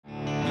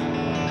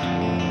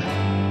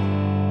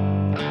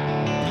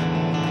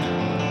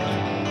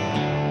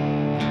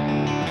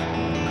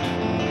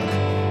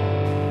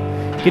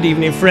Good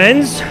evening,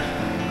 friends.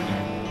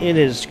 It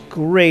is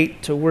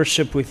great to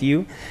worship with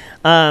you.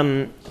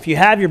 If you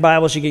have your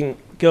Bibles, you can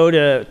go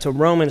to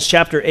Romans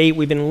chapter 8.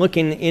 We've been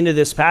looking into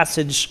this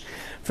passage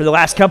for the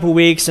last couple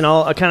weeks, and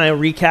I'll kind of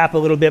recap a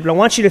little bit. But I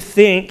want you to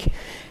think,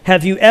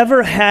 have you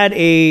ever had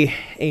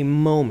a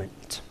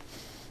moment?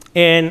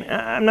 And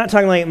I'm not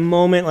talking like a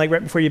moment like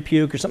right before you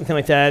puke or something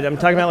like that. I'm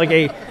talking about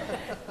like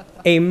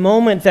a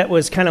moment that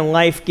was kind of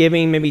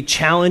life-giving, maybe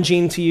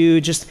challenging to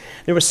you. Just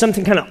there was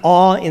something kind of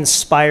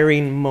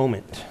awe-inspiring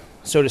moment,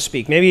 so to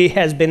speak. Maybe it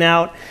has been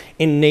out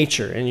in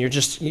nature, and you're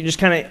just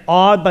kind of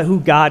awed by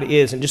who God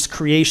is, and just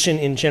creation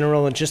in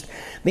general, and just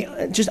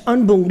the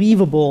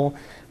unbelievable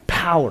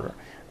power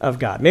of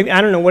God. Maybe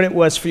I don't know what it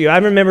was for you. I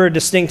remember a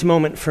distinct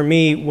moment for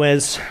me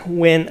was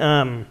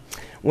when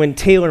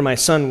Taylor, my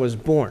son, was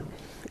born,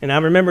 and I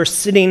remember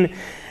sitting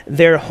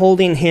there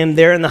holding him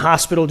there in the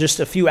hospital just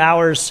a few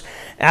hours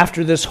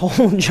after this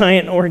whole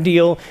giant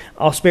ordeal.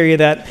 I'll spare you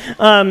that.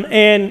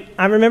 And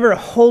I remember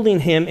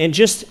holding him, and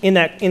just in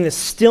the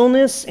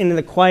stillness and in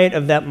the quiet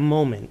of that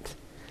moment,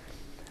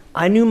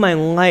 I knew my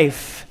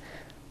life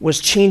was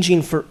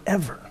changing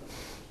forever.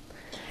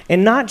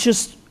 And not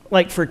just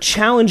like for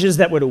challenges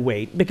that would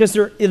await, because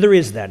there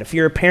is that. If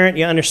you're a parent,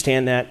 you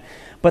understand that.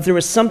 But there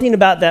was something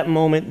about that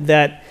moment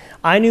that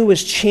I knew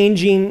was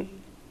changing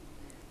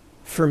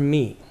for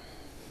me.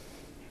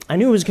 I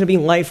knew it was going to be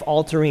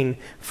life-altering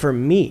for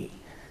me,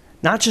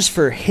 not just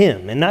for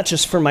him and not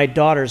just for my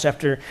daughters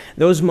after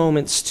those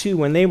moments too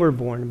when they were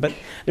born, but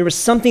there was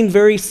something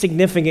very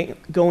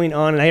significant going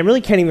on, and I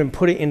really can't even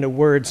put it into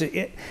words.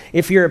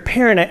 If you're a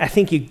parent, I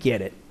think you get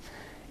it.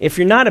 If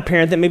you're not a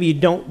parent, then maybe you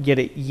don't get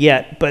it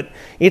yet, but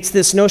it's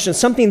this notion,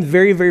 something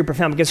very, very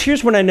profound, because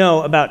here's what I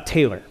know about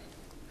Taylor.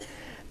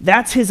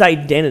 That's his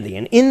identity,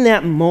 and in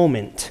that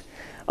moment,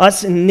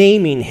 us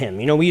naming him.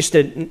 You know,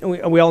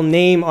 we all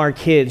name our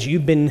kids.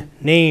 You've been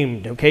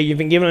named, okay? You've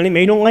been given a name.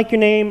 Maybe you don't like your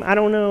name. I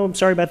don't know. I'm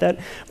sorry about that.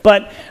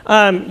 But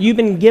you've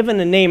been given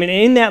a name, and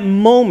in that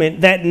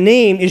moment, that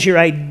name is your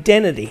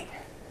identity.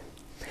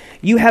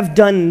 You have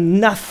done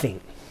nothing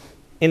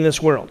in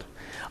this world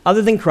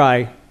other than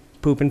cry,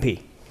 poop, and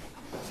pee,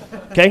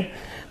 okay?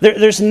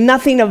 There's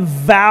nothing of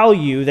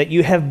value that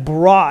you have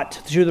brought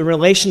through the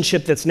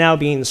relationship that's now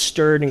being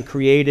stirred and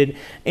created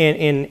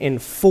and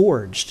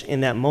forged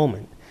in that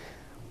moment.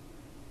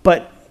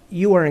 But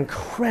you are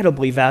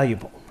incredibly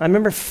valuable. I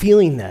remember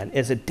feeling that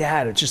as a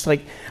dad. It's just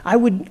like I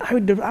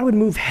would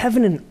move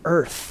heaven and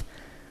earth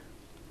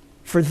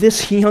for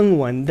this young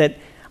one that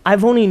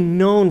I've only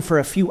known for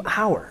a few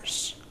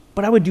hours.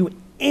 But I would do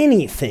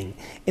anything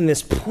in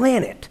this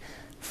planet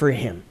for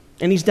him.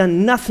 And he's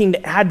done nothing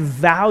to add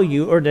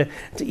value or to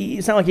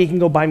it's not like he can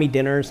go buy me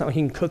dinner. It's not like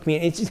he can cook me.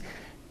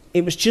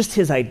 It was just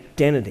his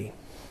identity.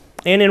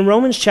 And in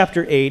Romans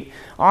chapter 8,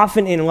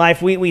 often in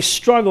life, we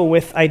struggle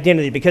with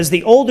identity because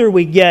the older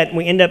we get,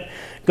 we end up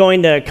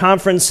going to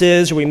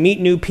conferences or we meet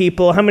new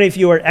people. How many of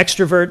you are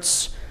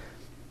extroverts?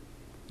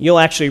 You'll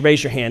actually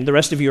raise your hand. The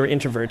rest of you are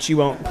introverts. You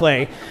won't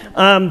play.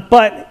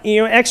 But,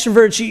 you know,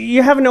 extroverts,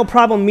 you have no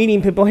problem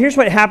meeting people. Here's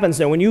what happens,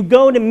 though. When you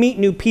go to meet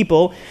new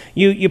people,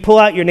 you pull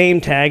out your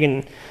name tag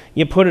and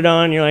you put it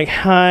on. You're like,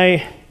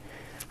 hi,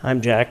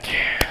 I'm Jack.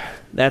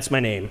 That's my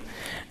name.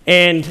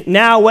 And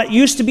now what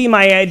used to be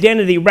my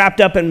identity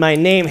wrapped up in my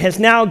name has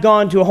now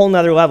gone to a whole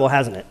nother level,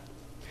 hasn't it?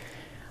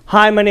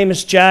 Hi, my name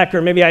is Jack,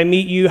 or maybe I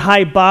meet you.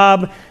 Hi,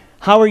 Bob.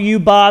 How are you,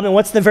 Bob? And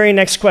what's the very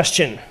next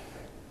question?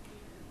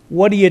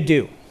 What do you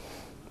do?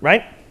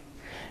 Right?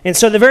 And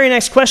so the very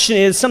next question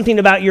is something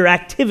about your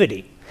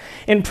activity.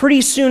 And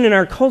pretty soon in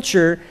our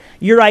culture,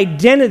 your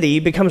identity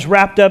becomes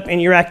wrapped up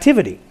in your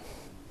activity.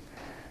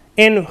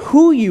 And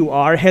who you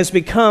are has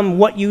become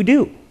what you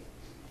do.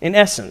 In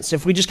essence,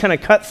 if we just kind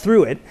of cut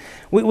through it,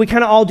 we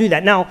kind of all do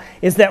that. Now,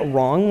 is that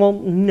wrong? Well,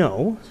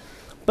 no.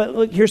 But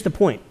look, here's the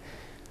point.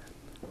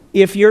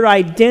 If your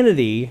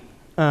identity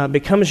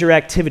becomes your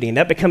activity, and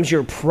that becomes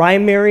your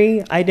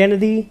primary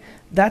identity,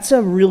 that's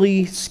a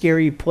really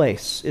scary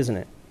place, isn't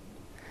it?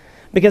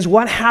 Because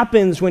what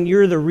happens when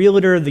you're the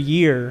realtor of the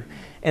year,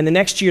 and the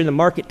next year the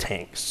market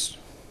tanks?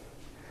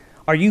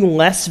 Are you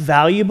less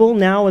valuable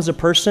now as a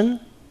person?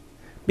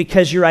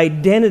 Because your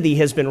identity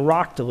has been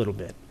rocked a little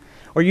bit.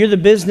 Or you're the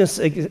business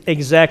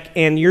exec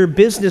and your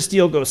business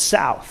deal goes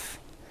south.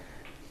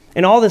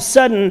 And all of a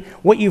sudden,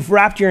 what you've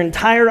wrapped your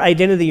entire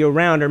identity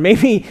around, or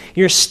maybe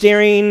you're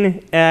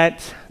staring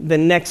at the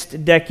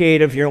next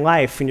decade of your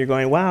life and you're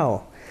going,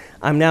 wow,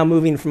 I'm now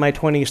moving from my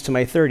 20s to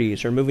my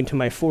 30s, or moving to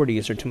my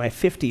 40s or to my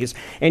 50s.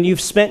 And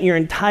you've spent your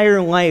entire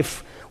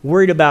life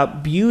worried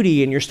about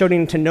beauty, and you're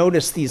starting to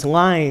notice these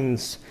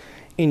lines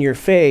in your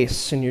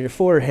face and your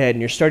forehead,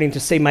 and you're starting to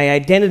say, my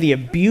identity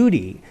of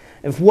beauty,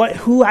 of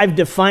who I've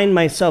defined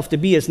myself to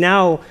be, has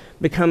now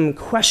become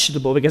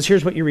questionable, because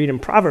here's what you read in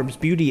Proverbs: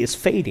 beauty is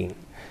fading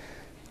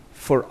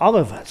for all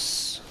of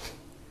us.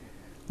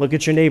 Look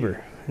at your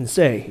neighbor and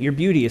say, your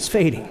beauty is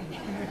fading.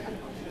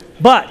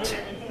 But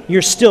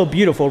you're still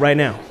beautiful right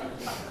now.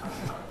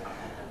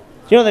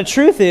 You know, the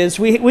truth is,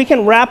 we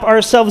can wrap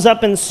ourselves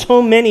up in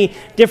so many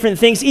different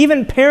things.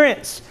 Even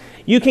parents,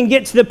 You can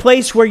get to the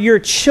place where your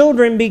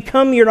children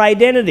become your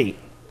identity.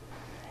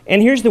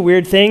 And here's the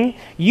weird thing.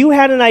 You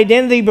had an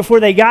identity before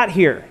they got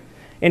here.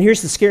 And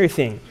here's the scary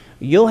thing.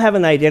 You'll have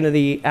an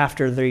identity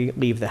after they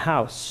leave the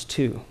house,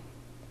 too.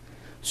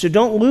 So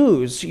don't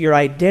lose your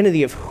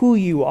identity of who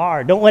you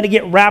are. Don't let it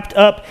get wrapped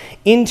up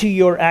into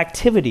your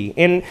activity.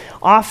 And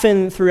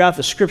often throughout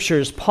the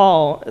scriptures,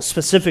 Paul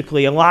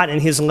specifically, a lot in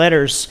his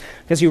letters,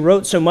 because he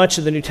wrote so much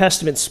of the New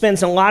Testament,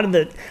 spends a lot of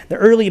the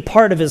early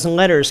part of his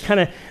letters kind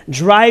of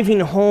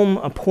driving home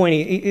a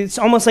point. It's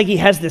almost like he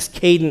has this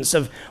cadence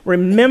of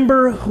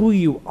remember who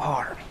you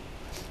are.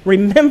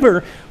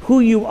 Remember who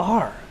you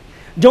are.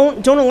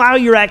 Don't allow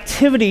your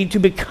activity to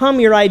become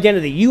your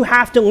identity. You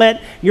have to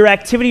let your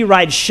activity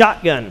ride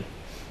shotgun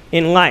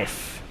in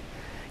life.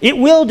 It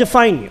will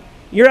define you.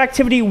 Your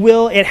activity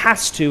will, it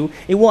has to,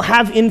 it will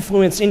have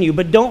influence in you,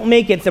 but don't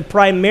make it the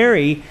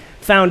primary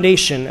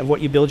foundation of what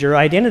you build your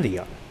identity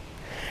on.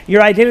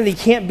 Your identity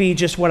can't be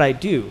just what I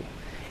do.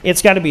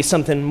 It's got to be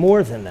something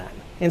more than that.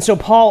 And so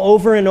Paul,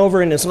 over and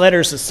over in his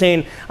letters, is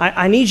saying,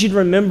 I need you to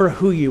remember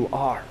who you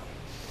are.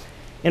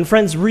 And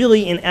friends,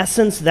 really, in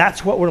essence,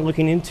 that's what we're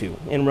looking into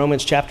in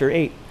Romans chapter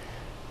 8,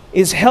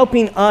 is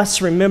helping us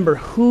remember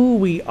who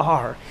we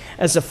are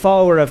as a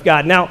follower of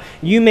God. Now,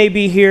 you may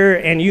be here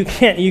and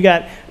you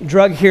got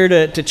drugged here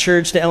to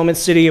church, to Element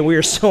City, and we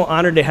are so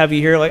honored to have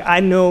you here. Like, I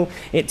know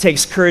it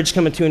takes courage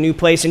coming to a new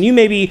place, and you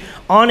may be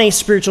on a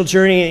spiritual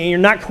journey and you're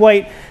not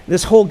quite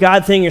this whole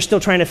God thing, you're still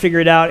trying to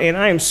figure it out, and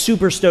I am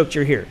super stoked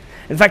you're here.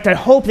 In fact, I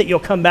hope that you'll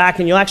come back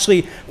and you'll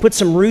actually put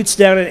some roots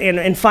down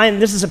and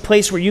find this is a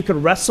place where you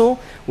could wrestle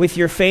with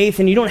your faith,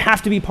 and you don't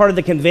have to be part of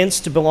the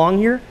convinced to belong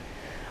here.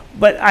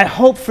 But I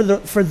hope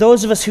for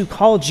those of us who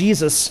call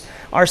Jesus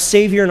our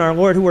Savior and our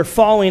Lord, who are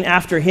following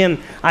after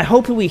Him, I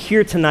hope that we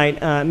hear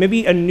tonight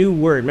maybe a new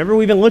word. Remember,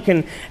 we've been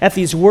looking at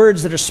these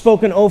words that are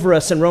spoken over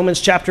us in Romans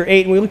chapter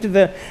 8, and we looked at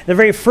the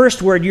very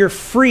first word, you're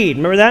freed.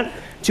 Remember that?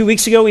 2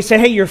 weeks ago, we said,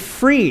 hey, you're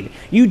freed.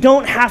 You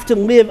don't have to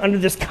live under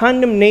this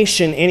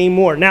condemnation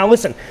anymore. Now,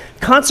 listen,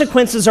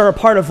 consequences are a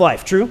part of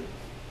life, true?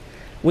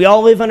 We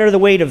all live under the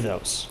weight of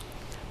those.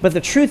 But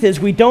the truth is,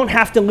 we don't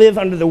have to live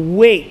under the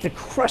weight, the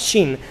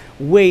crushing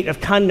weight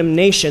of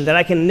condemnation that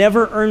I can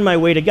never earn my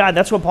way to God.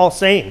 That's what Paul's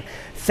saying.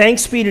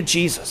 Thanks be to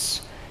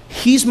Jesus.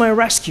 He's my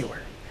rescuer.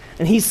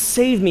 And He's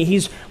saved me.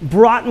 He's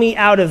brought me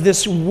out of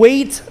this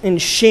weight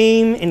and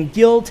shame and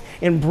guilt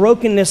and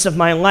brokenness of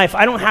my life.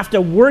 I don't have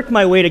to work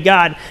my way to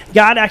God.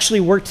 God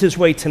actually worked His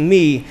way to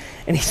me.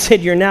 And He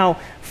said, you're now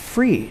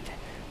freed.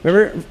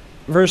 Remember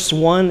verse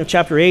 1 of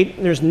chapter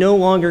 8?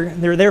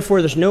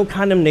 Therefore, there's no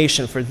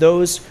condemnation for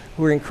those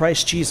who are in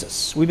Christ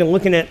Jesus. We've been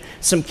looking at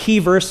some key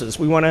verses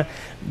we want to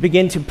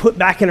begin to put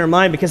back in our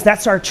mind, because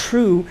that's our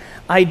true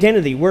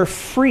identity. We're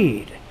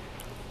freed.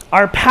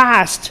 Our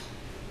past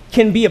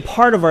can be a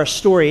part of our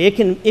story. It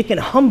can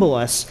humble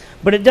us,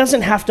 but it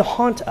doesn't have to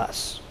haunt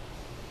us.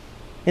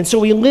 And so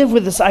we live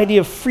with this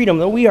idea of freedom,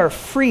 that we are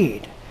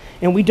freed,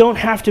 and we don't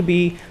have to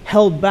be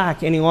held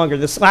back any longer.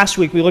 This last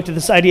week, we looked at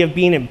this idea of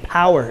being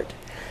empowered,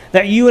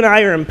 that you and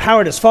I are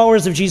empowered as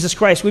followers of Jesus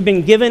Christ. We've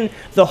been given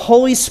the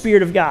Holy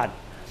Spirit of God,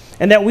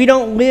 and that we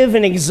don't live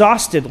an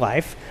exhausted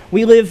life.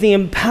 We live the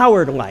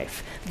empowered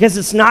life, because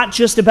it's not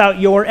just about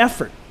your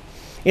effort.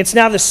 It's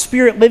now the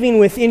Spirit living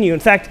within you. In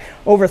fact,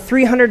 over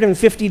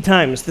 350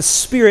 times, the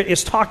Spirit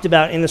is talked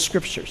about in the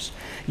Scriptures.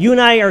 You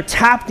and I are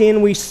tapped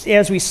in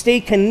as we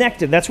stay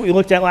connected. That's what we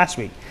looked at last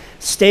week.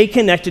 Stay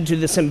connected to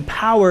this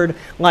empowered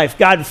life.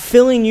 God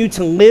filling you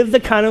to live the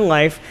kind of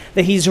life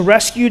that He's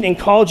rescued and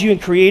called you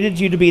and created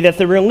you to be. That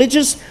the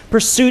religious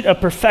pursuit of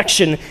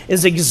perfection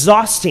is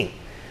exhausting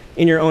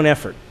in your own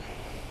effort.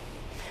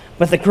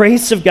 But the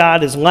grace of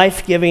God is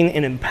life-giving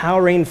and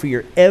empowering for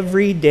your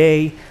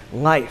everyday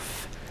life,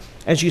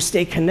 as you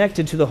stay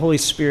connected to the Holy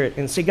Spirit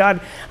and say, God,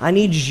 I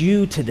need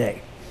you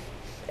today,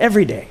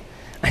 every day.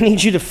 I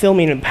need you to fill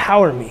me and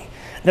empower me,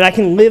 that I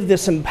can live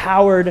this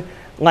empowered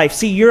life.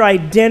 See, your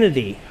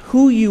identity,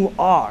 who you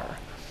are,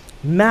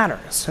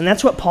 matters. And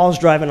that's what Paul's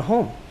driving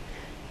home.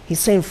 He's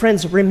saying,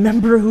 friends,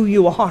 remember who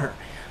you are.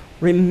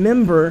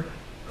 Remember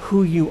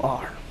who you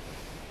are.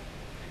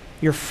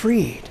 You're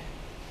freed.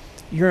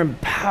 You're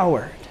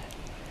empowered.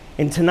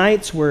 And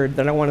tonight's word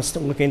that I want us to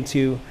look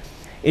into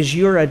is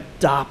you're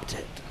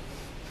adopted.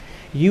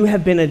 You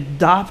have been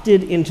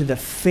adopted into the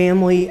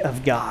family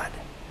of God.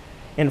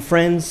 And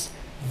friends,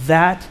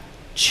 that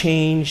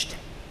changed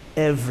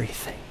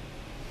everything.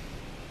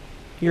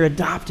 You're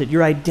adopted.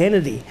 Your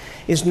identity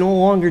is no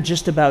longer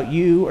just about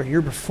you or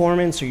your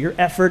performance or your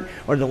effort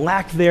or the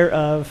lack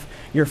thereof,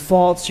 your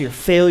faults, your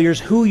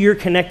failures, who you're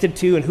connected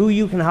to and who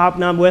you can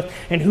hobnob with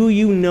and who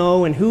you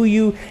know and who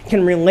you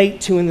can relate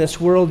to in this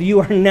world.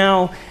 You are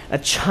now a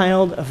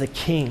child of the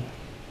King.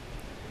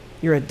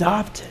 You're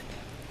adopted.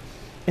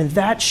 And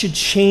that should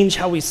change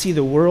how we see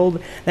the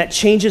world. That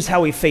changes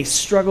how we face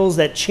struggles.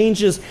 That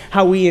changes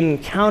how we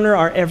encounter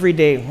our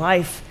everyday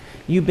life.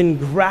 You've been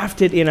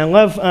grafted in. I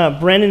love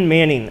Brennan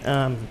Manning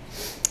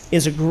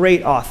is a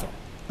great author.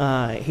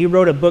 He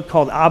wrote a book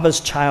called Abba's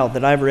Child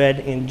that I've read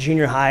in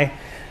junior high.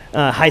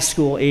 high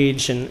school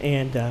age,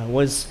 and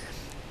was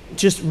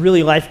just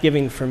really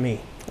life-giving for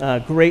me.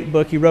 Great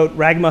book. He wrote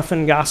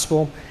Ragamuffin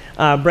Gospel.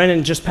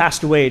 Brennan just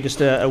passed away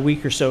just a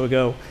week or so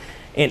ago.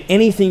 And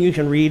anything you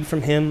can read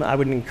from him, I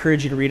would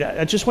encourage you to read.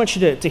 I just want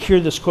you to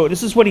hear this quote.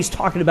 This is what he's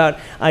talking about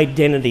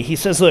identity. He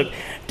says, look,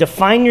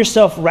 define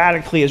yourself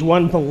radically as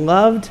one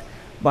beloved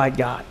by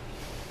God.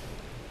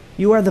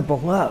 You are the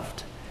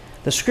beloved.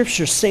 The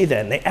scriptures say that,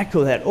 and they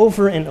echo that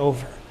over and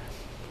over.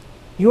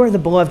 You are the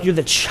beloved. You're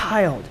the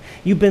child.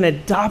 You've been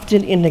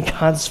adopted into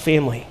God's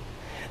family.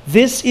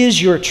 This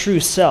is your true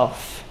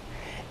self.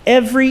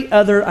 Every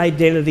other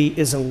identity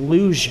is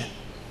illusion.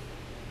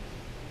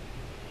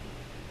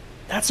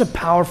 That's a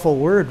powerful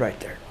word right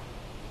there.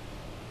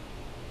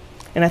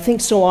 And I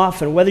think so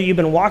often, whether you've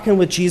been walking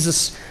with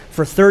Jesus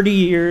for 30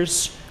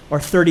 years or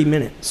 30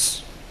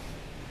 minutes,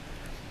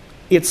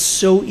 it's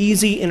so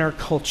easy in our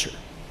culture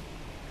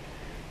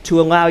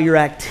to allow your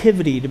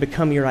activity to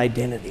become your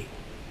identity.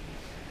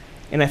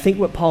 And I think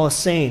what Paul is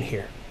saying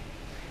here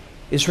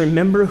is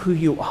remember who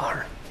you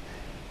are.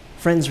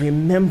 Friends,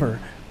 remember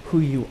who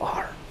you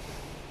are.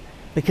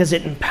 Because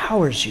it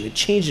empowers you. It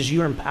changes.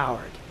 You're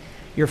empowered.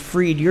 You're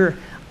freed. You're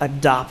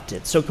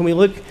adopted. So can we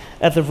look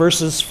at the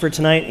verses for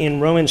tonight in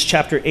Romans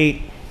chapter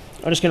 8?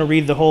 I'm just going to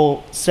read the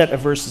whole set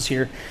of verses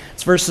here.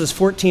 It's verses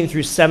 14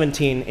 through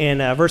 17.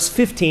 And verse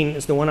 15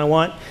 is the one I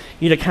want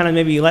you to kind of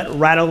maybe let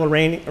rattle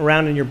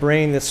around in your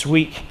brain this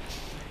week.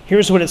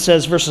 Here's what it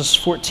says, verses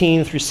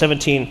 14 through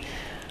 17.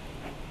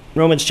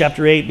 Romans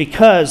chapter 8,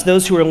 because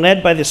those who are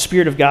led by the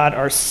Spirit of God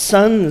are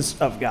sons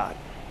of God.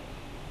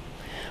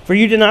 For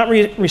you did not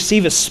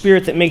receive a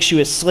spirit that makes you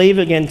a slave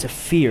again to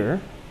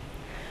fear,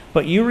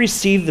 but you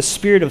received the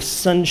spirit of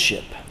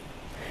sonship.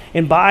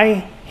 And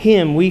by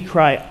him we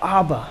cry,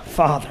 Abba,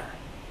 Father.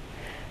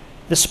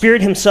 The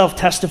Spirit himself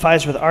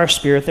testifies with our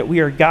spirit that we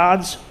are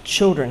God's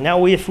children.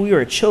 Now, if we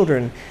are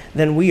children,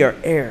 then we are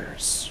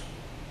heirs.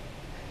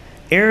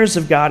 Heirs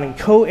of God and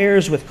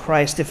co-heirs with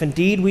Christ, if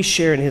indeed we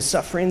share in his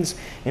sufferings,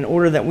 in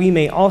order that we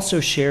may also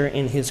share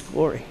in his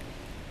glory.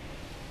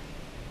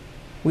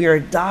 We are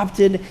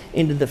adopted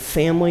into the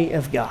family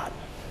of God.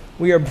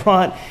 We are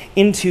brought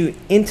into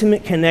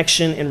intimate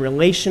connection and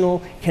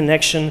relational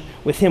connection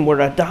with him. We're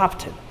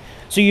adopted.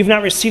 So you've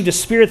not received a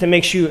spirit that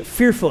makes you a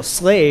fearful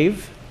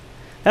slave.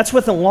 That's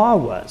what the law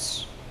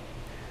was.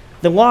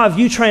 The law of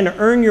you trying to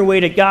earn your way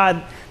to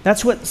God,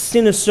 that's what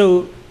sin is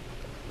so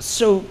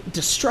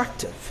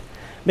destructive.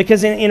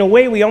 Because in a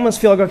way, we almost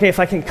feel like, okay, if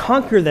I can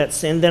conquer that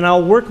sin, then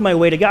I'll work my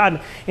way to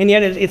God. And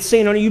yet it's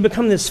saying, no, you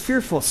become this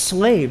fearful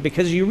slave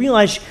because you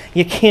realize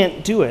you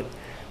can't do it.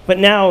 But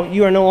now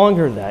you are no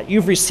longer that.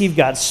 You've received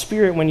God's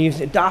Spirit when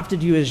He's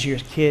adopted you as your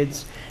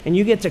kids, and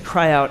you get to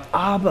cry out,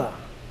 Abba,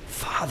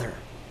 Father.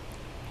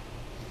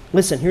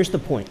 Listen, here's the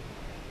point.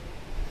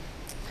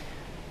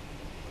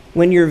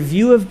 When your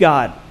view of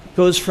God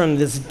goes from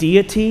this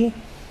deity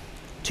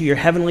to your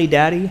heavenly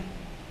daddy,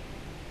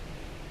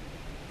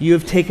 you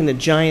have taken a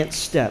giant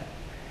step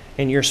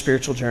in your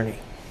spiritual journey.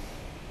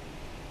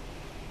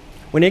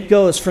 When it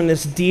goes from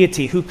this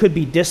deity who could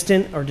be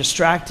distant or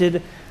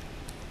distracted,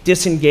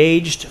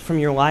 disengaged from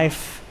your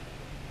life,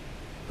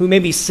 who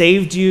maybe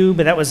saved you,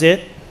 but that was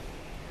it.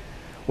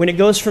 When it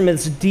goes from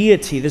its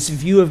deity, this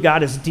view of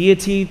God as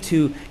deity,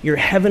 to your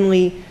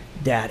heavenly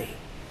daddy,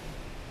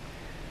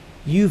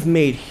 you've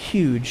made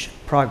huge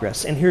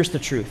progress. And here's the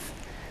truth.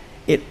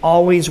 It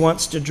always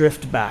wants to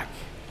drift back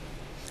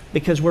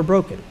because we're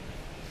broken.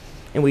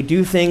 And we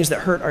do things that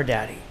hurt our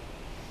daddy.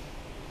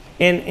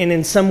 And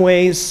in some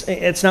ways,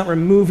 it's not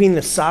removing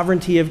the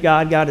sovereignty of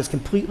God. God is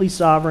completely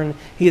sovereign.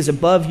 He is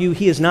above you.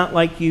 He is not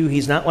like you.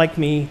 He's not like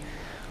me.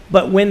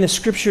 But when the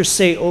scriptures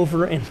say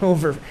over and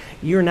over,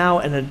 you're now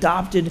an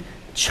adopted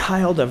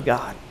child of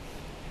God,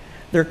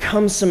 there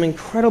comes some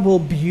incredible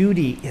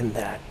beauty in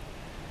that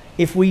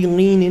if we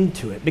lean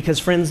into it. Because,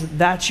 friends,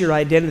 that's your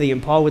identity.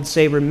 And Paul would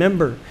say,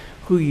 remember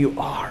who you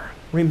are.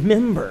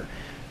 Remember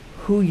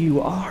who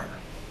you are.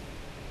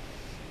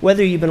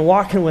 Whether you've been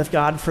walking with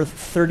God for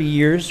 30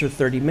 years or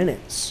 30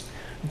 minutes,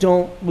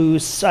 don't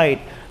lose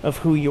sight of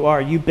who you are.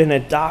 You've been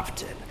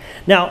adopted.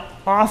 Now,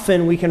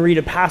 often we can read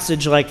a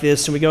passage like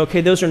this and we go,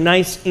 okay, those are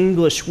nice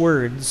English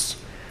words,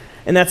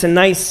 and that's a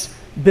nice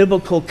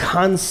biblical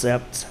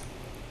concept.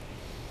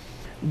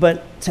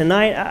 But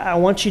tonight, I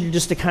want you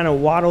to kind of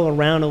waddle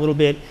around a little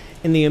bit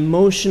in the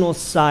emotional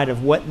side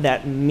of what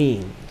that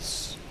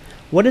means.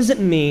 What does it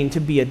mean to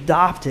be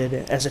adopted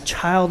as a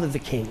child of the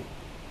King?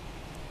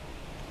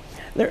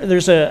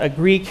 There's a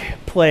Greek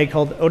play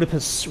called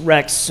Oedipus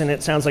Rex, and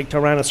it sounds like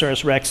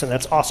Tyrannosaurus Rex, and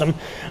that's awesome.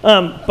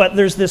 But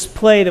there's this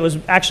play that was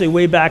actually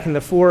way back in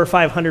the 400 or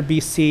 500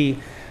 BC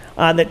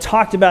that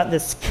talked about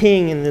this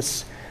king and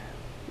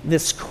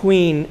this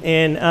queen,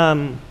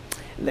 and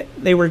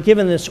they were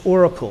given this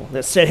oracle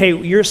that said, hey,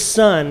 your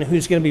son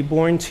who's going to be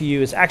born to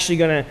you is actually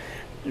going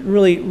to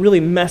really,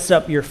 really mess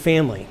up your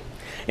family.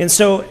 And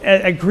so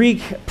at a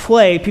Greek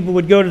play, people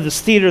would go to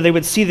this theater, they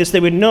would see this, they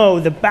would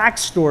know the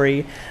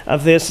backstory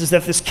of this is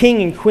that this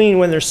king and queen,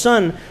 when their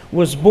son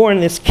was born,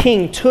 this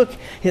king took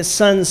his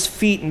son's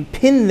feet and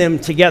pinned them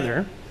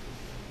together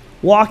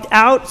walked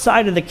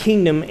outside of the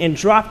kingdom and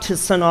dropped his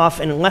son off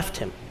and left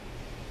him.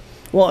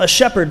 Well, a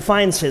shepherd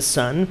finds his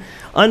son,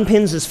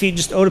 unpins his feet.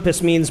 Just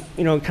Oedipus means,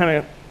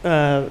 kind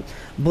of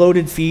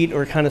bloated feet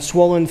or kind of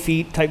swollen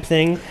feet type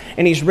thing.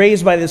 And he's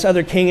raised by this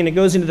other king, and it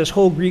goes into this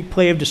whole Greek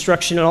play of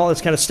destruction and all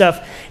this kind of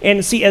stuff.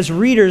 And see, as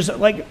readers,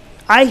 like,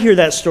 I hear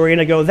that story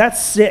and I go,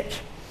 that's sick.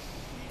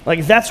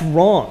 Like, that's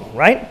wrong,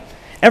 right?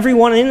 Every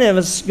one of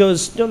us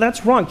goes, no,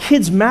 that's wrong.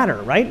 Kids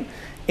matter, right?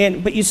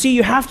 But you see,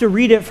 you have to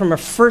read it from a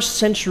first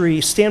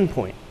century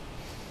standpoint.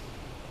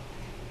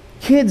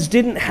 Kids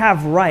didn't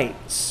have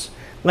rights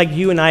like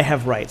you and I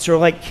have rights, or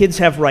like kids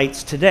have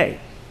rights today.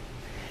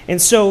 And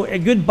so a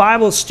good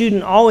Bible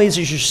student always,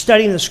 as you're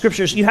studying the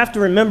scriptures, you have to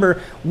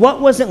remember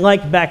what was it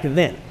like back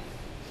then.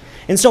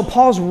 And so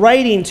Paul's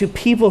writing to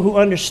people who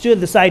understood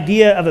this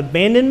idea of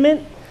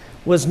abandonment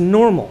was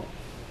normal.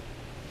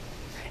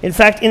 In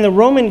fact, in the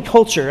Roman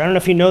culture, I don't know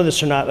if you know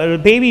this or not, but a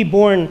baby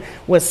born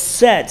was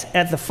set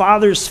at the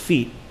father's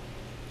feet.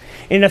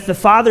 And if the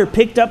father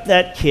picked up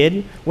that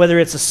kid, whether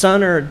it's a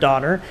son or a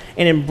daughter,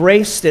 and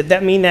embraced it,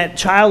 that means that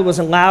child was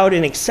allowed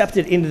and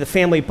accepted into the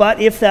family.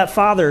 But if that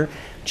father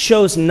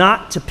chose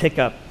not to pick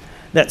up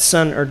that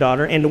son or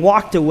daughter and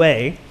walked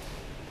away,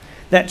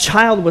 that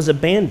child was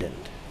abandoned.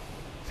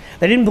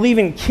 They didn't believe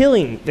in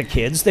killing the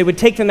kids. They would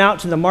take them out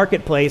to the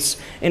marketplace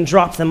and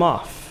drop them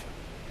off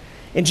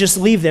and just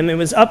leave them. It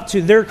was up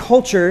to their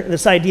culture,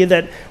 this idea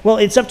that, well,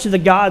 it's up to the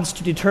gods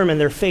to determine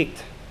their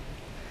fate.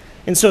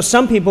 And so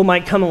some people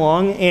might come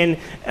along and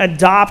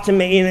adopt,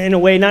 in a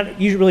way,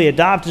 not usually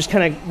adopt, just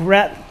kind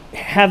of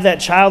have that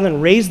child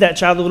and raise that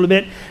child a little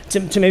bit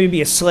to maybe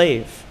be a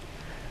slave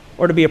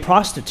or to be a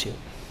prostitute,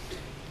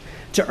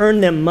 to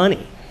earn them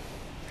money.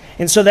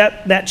 And so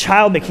that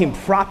child became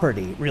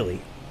property, really.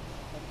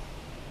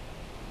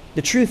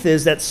 The truth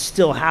is that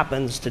still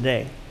happens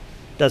today,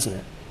 doesn't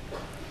it?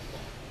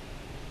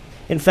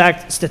 In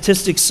fact,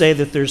 statistics say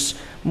that there's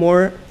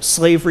more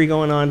slavery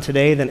going on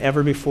today than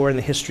ever before in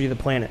the history of the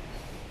planet.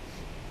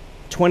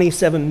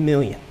 27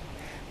 million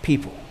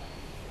people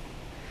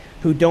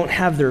who don't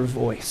have their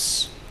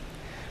voice,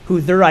 who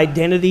their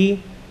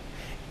identity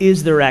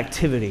is their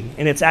activity,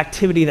 and it's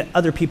activity that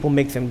other people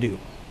make them do.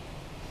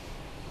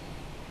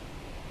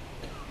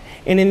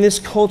 And in this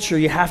culture,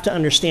 you have to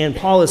understand,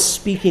 Paul is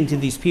speaking to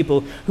these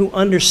people who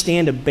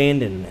understand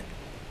abandonment.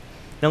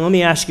 Now, let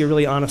me ask you a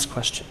really honest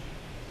question.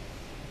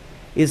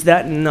 Is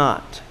that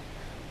not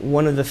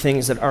one of the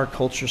things that our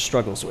culture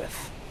struggles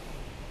with?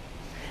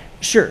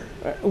 Sure,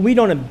 we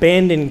don't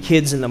abandon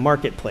kids in the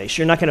marketplace.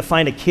 You're not going to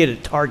find a kid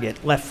at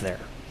Target left there.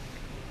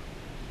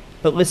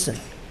 But listen,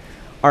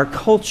 our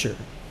culture,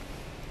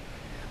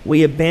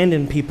 we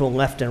abandon people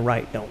left and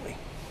right, don't we?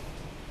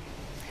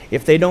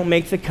 If they don't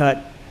make the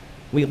cut,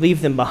 we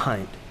leave them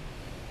behind.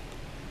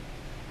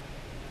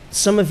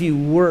 Some of you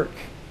work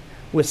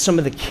with some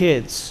of the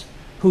kids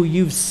who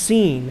you've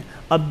seen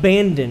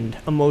abandoned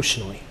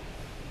emotionally,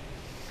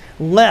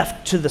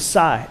 left to the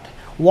side,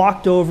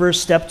 walked over,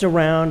 stepped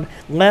around,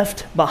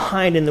 left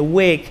behind in the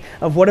wake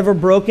of whatever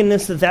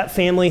brokenness that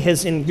family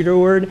has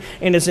endured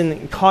and is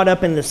caught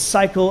up in the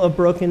cycle of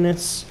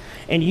brokenness.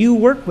 And you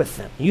work with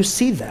them. You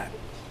see that.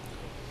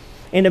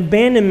 And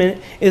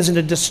abandonment is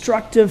a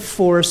destructive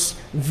force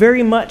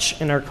very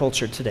much in our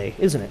culture today,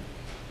 isn't it?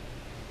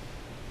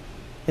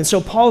 And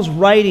so Paul's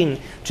writing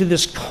to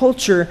this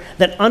culture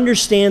that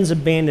understands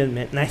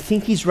abandonment, and I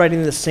think he's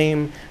writing the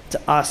same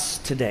to us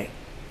today.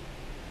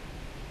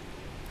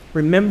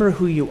 Remember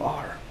who you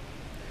are.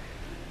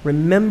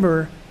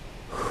 Remember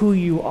who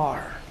you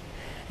are.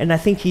 And I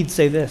think he'd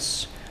say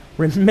this,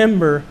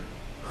 remember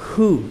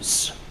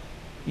whose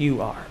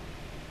you are.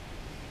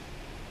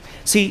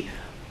 See,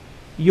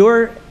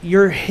 your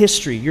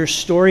history, your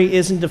story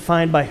isn't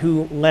defined by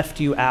who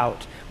left you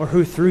out or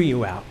who threw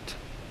you out.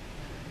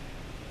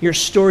 Your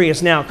story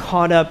is now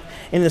caught up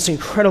in this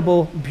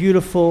incredible,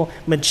 beautiful,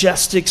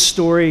 majestic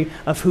story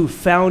of who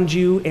found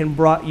you and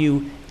brought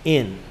you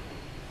in.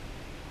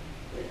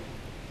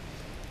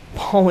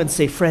 Paul would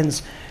say,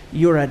 friends,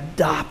 you're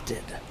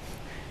adopted.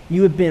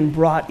 You have been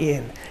brought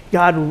in.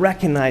 God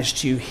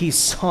recognized you. He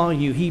saw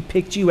you. He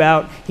picked you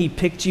out. He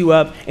picked you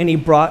up, and he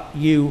brought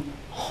you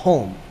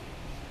home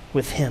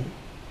with him.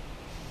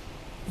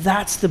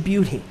 That's the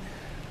beauty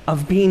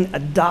of being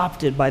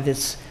adopted by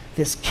this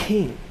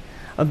king,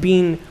 of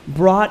being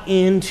brought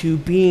into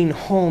being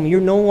home.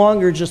 You're no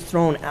longer just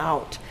thrown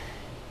out.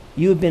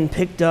 You have been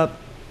picked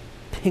up,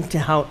 picked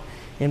out,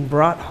 and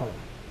brought home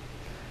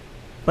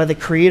by the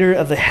creator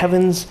of the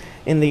heavens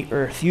and the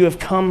earth. You have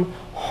come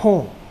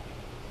home.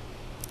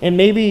 And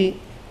maybe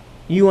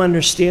you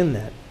understand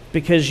that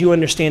because you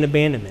understand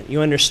abandonment. You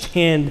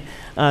understand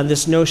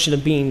this notion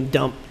of being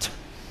dumped,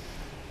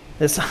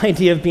 this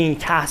idea of being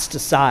cast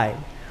aside,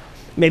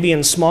 maybe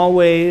in small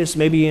ways,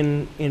 maybe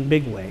in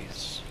big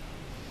ways.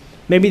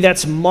 Maybe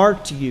that's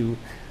marked you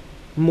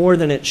more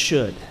than it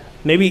should.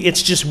 Maybe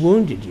it's just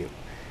wounded you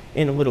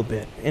in a little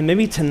bit. And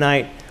maybe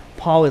tonight,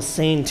 Paul is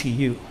saying to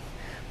you,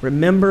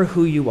 remember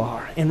who you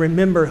are and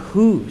remember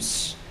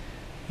whose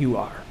you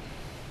are.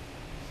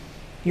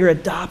 You're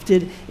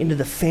adopted into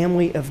the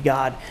family of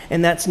God.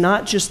 And that's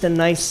not just a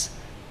nice,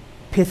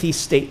 pithy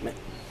statement.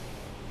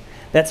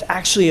 That's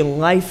actually a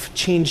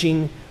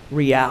life-changing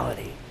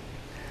reality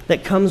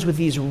that comes with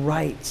these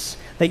rights,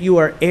 that you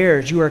are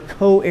heirs, you are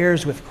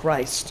co-heirs with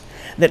Christ,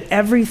 that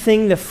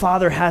everything the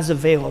Father has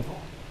available.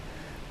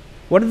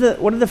 What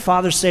did the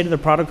Father say to the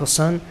prodigal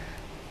son?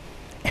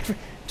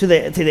 To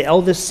the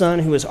eldest son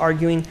who was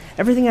arguing,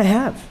 everything I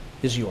have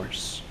is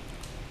yours.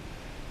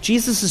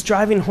 Jesus is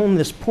driving home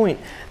this point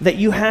that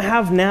you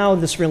have now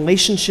this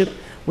relationship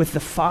with the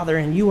Father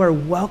and you are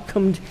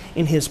welcomed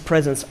in his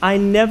presence. I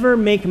never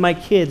make my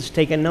kids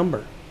take a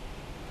number.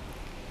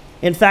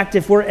 In fact,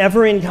 if we're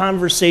ever in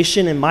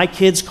conversation and my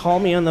kids call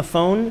me on the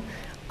phone,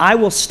 I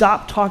will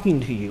stop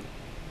talking to you.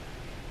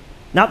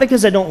 Not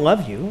because I don't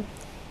love you,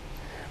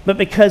 but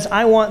because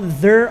I want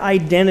their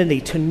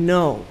identity to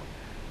know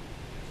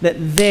that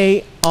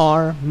they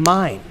are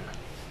mine.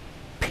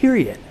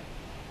 Period.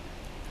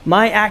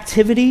 My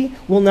activity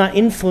will not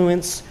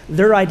influence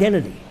their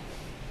identity.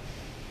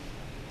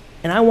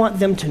 And I want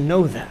them to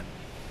know that.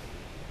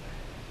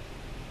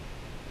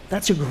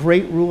 That's a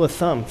great rule of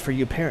thumb for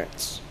you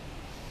parents.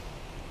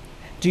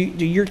 Do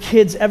your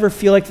kids ever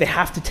feel like they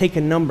have to take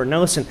a number? Now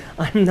listen,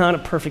 I'm not a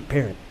perfect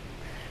parent.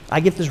 I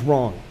get this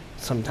wrong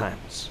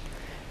sometimes.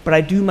 But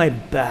I do my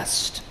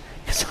best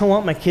because I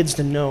want my kids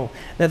to know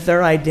that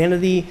their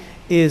identity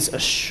is a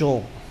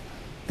shoal.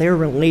 They're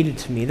related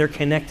to me. They're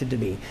connected to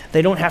me.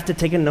 They don't have to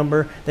take a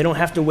number. They don't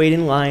have to wait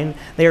in line.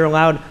 They are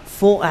allowed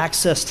full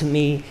access to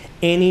me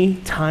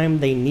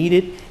anytime they need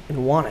it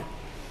and want it.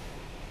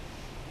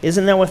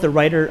 Isn't that what the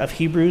writer of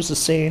Hebrews is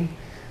saying?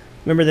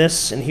 Remember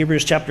this in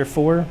Hebrews chapter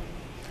 4?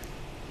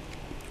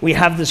 We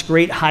have this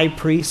great high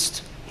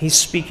priest he's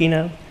speaking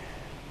of.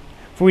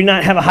 For we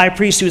not have a high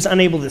priest who is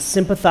unable to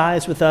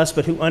sympathize with us,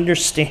 but who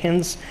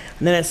understands.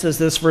 And then it says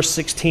this, verse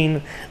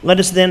 16, let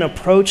us then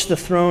approach the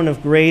throne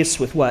of grace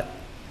with what?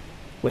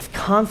 With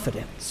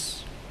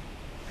confidence.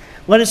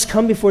 Let us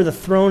come before the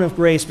throne of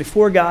grace,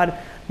 before God,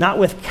 not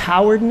with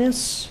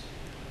cowardness,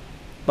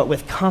 but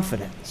with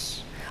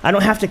confidence. I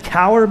don't have to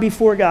cower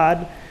before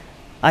God.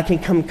 I can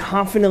come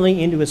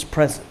confidently into his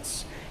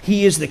presence.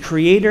 He is the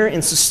creator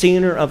and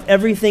sustainer of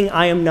everything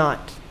I am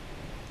not,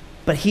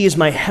 but he is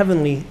my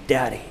heavenly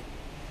daddy.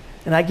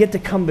 And I get to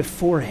come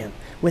before him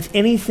with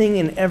anything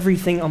and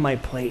everything on my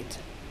plate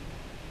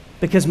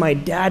because my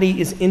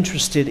daddy is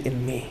interested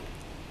in me.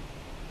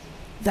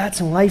 That's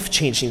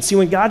life-changing. See,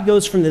 when God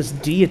goes from this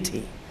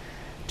deity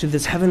to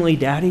this heavenly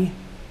daddy,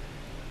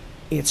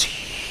 it's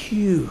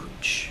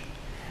huge.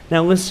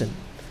 Now listen,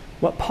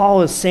 what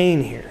Paul is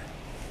saying here.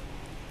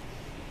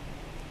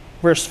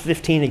 Verse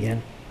 15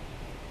 again.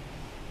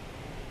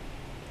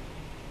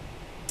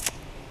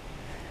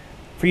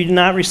 For you did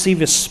not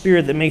receive a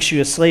spirit that makes you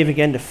a slave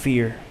again to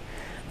fear,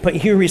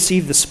 but you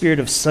received the spirit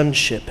of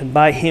sonship, and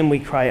by him we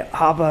cry,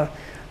 Abba,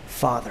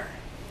 Father.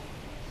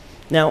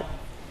 Now,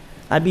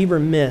 I'd be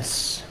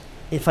remiss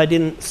if I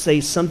didn't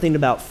say something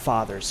about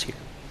fathers here.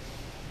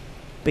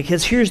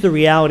 Because here's the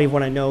reality of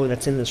what I know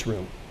that's in this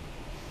room.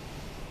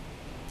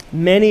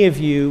 Many of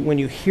you, when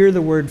you hear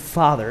the word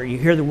father, you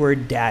hear the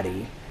word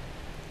daddy.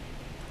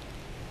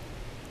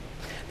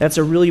 That's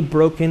a really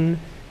broken,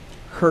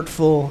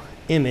 hurtful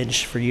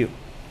image for you.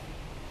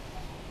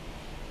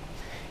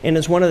 And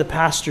as one of the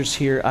pastors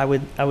here, I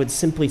would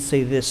simply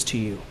say this to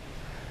you.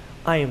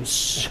 I am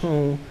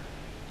so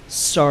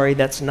sorry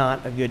that's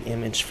not a good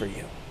image for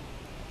you.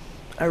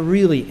 I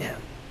really am.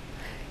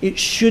 It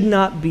should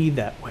not be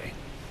that way.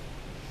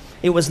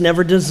 It was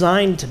never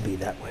designed to be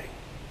that way.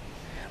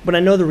 But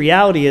I know the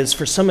reality is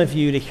for some of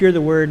you to hear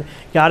the word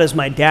God is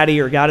my daddy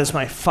or God is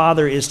my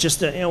father is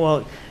just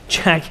well,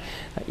 Jack,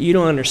 you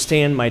don't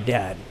understand my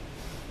dad.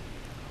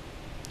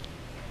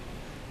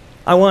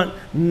 I want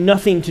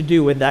nothing to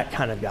do with that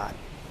kind of God.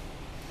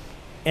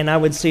 And I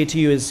would say to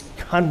you is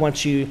God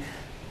wants you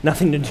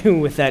nothing to do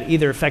with that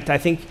either. In fact, I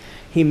think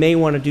he may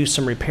want to do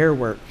some repair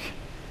work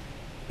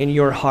in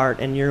your heart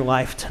and your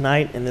life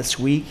tonight and this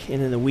week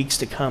and in the weeks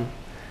to come.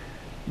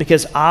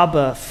 Because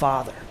Abba,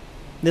 Father,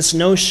 this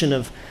notion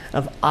of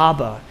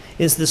Abba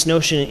is this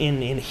notion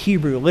in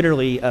Hebrew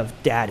literally of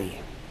daddy.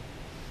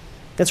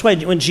 That's why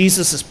when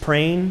Jesus is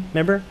praying,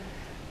 remember?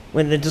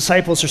 When the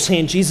disciples are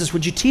saying, Jesus,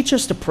 would you teach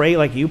us to pray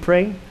like you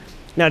pray?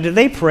 Now, did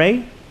they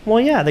pray?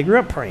 Well, yeah, they grew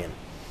up praying.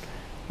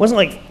 It wasn't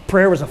like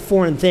prayer was a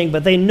foreign thing,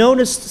 but they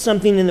noticed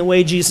something in the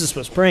way Jesus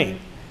was praying.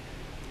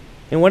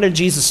 And what did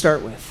Jesus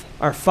start with?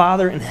 Our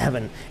Father in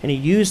heaven. And he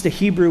used the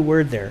Hebrew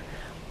word there,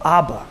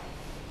 Abba,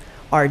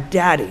 our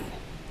daddy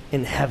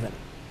in heaven.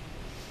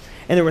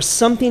 And there was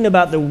something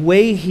about the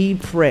way he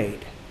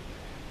prayed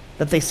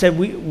that they said,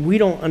 we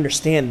don't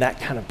understand that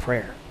kind of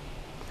prayer.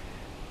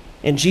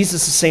 And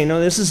Jesus is saying, no,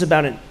 this is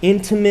about an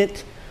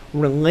intimate,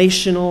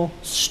 relational,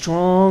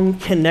 strong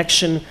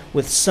connection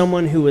with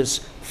someone who is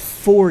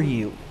for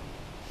you.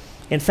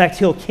 In fact,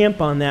 he'll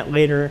camp on that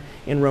later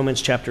in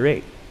Romans chapter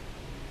 8.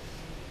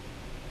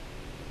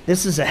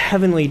 This is a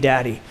heavenly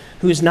daddy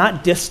who is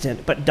not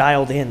distant but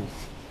dialed in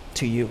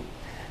to you.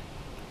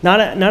 Not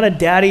a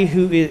daddy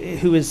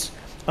who is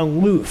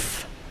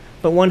aloof,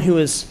 but one who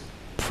is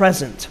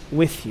present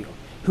with you,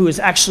 who is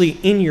actually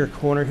in your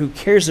corner, who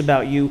cares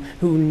about you,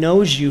 who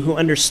knows you, who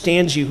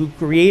understands you, who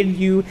created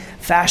you,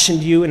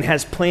 fashioned you, and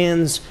has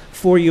plans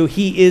for you.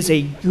 He is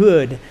a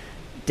good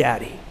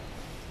daddy.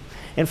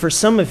 And for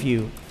some of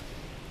you,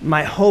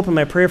 my hope and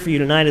my prayer for you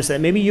tonight is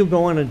that maybe you'll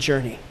go on a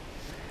journey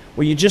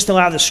where you just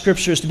allow the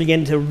scriptures to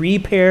begin to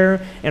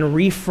repair and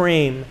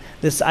reframe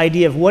this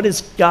idea of what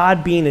does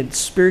God being a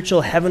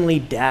spiritual heavenly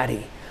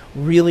daddy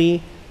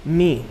really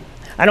mean.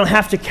 I don't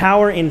have to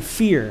cower in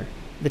fear,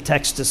 the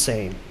text is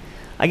saying.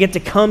 I get to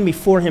come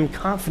before him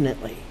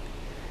confidently.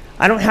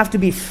 I don't have to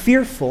be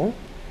fearful.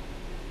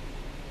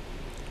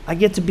 I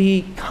get to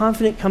be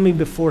confident coming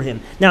before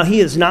him. Now, he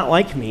is not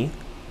like me.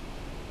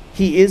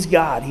 He is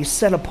God. He's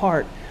set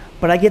apart.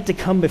 But I get to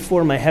come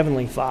before my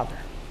heavenly Father.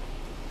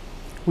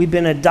 We've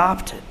been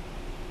adopted.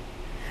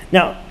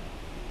 Now,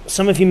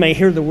 some of you may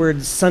hear the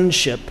word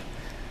sonship,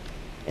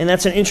 and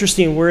that's an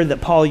interesting word that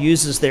Paul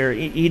uses there.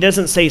 He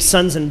doesn't say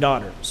sons and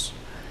daughters.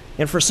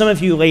 And for some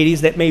of you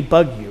ladies, that may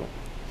bug you.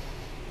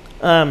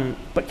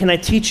 But can I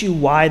teach you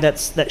why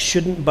that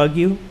shouldn't bug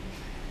you?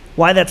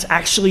 Why that's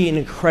actually an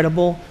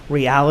incredible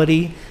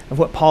reality of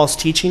what Paul's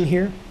teaching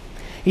here?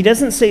 He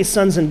doesn't say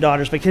sons and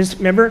daughters because,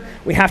 remember,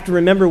 we have to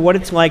remember what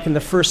it's like in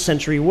the first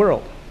century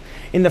world.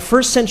 In the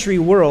first century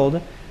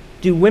world,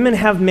 do women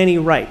have many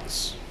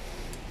rights?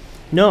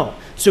 No.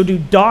 So do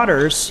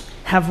daughters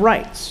have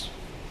rights?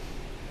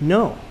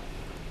 No.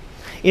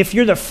 If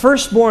you're the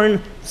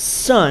firstborn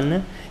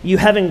son, you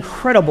have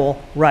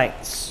incredible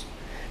rights.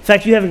 In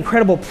fact, you have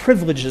incredible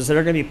privileges that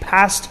are going to be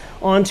passed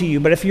on to you.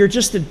 But if you're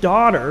just a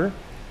daughter,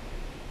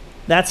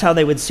 that's how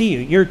they would see you.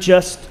 You're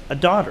just a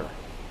daughter.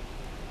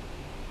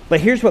 But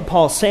here's what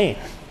Paul's saying.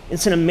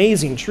 It's an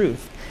amazing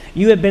truth.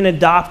 You have been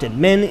adopted,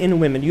 men and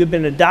women. You have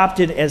been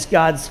adopted as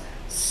God's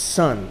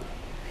son.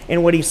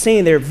 And what he's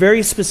saying there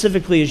very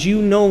specifically is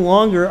you no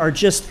longer are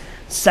just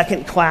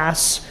second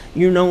class.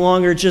 You're no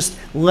longer just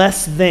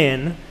less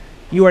than.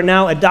 You are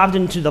now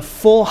adopted into the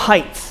full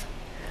height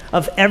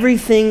of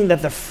everything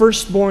that the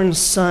firstborn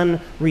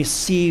son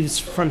receives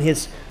from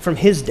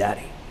his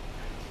daddy.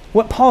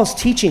 What Paul's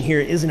teaching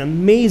here is an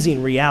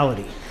amazing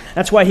reality.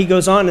 That's why he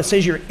goes on and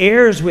says you're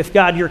heirs with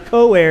God, you're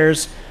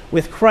co-heirs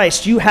with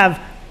Christ. You have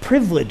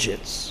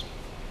privileges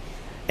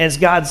as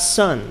God's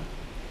son,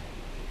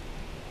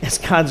 as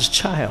God's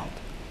child.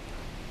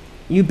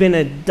 You've been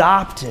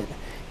adopted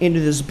into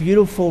this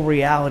beautiful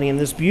reality and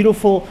this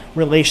beautiful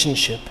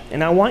relationship.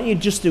 And I want you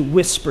just to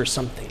whisper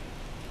something.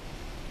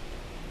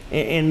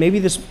 And maybe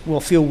this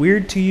will feel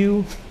weird to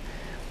you,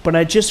 but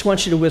I just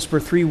want you to whisper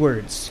 3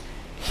 words.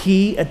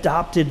 He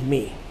adopted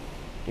me.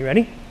 You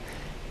ready?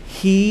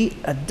 He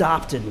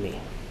adopted me.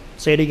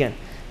 Say it again.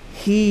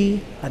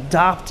 He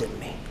adopted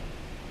me.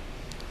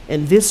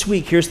 And this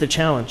week, here's the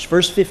challenge.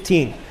 Verse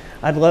 15.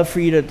 I'd love for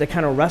you to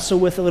kind of wrestle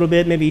with it a little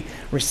bit, maybe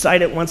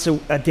recite it once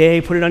a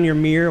day, put it on your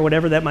mirror,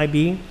 whatever that might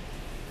be.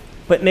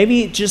 But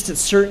maybe just at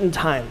certain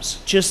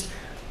times, just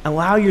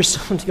allow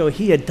yourself to go,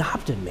 he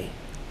adopted me.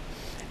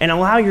 And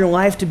allow your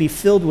life to be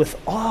filled with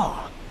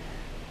awe.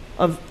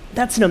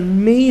 That's an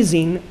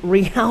amazing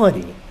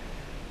reality.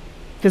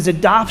 Because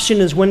adoption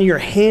is when you're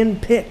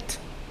handpicked.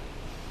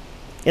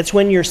 It's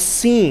when you're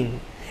seen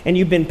and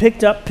you've been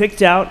picked up,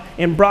 picked out,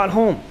 and brought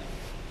home.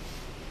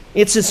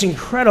 It's this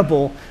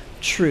incredible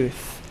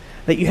truth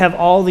that you have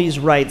all these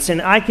rights.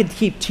 And I could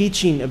keep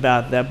teaching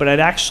about that, but I'd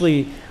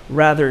actually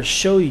rather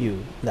show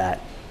you that.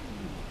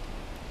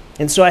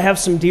 And so I have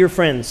some dear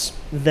friends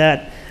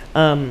that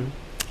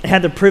I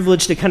had the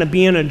privilege to kind of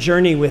be on a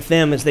journey with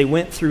them as they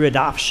went through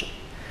adoption.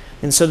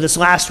 And so this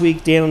last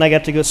week, Dan and I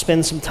got to go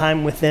spend some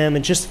time with them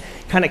and just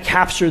kind of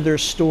capture their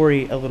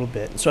story a little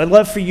bit. So I'd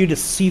love for you to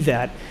see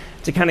that,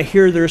 to kind of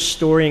hear their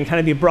story and kind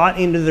of be brought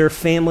into their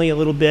family a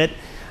little bit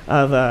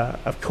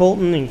of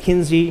Colton and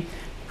Kinsey,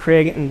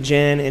 Craig and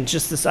Jen, and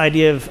just this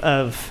idea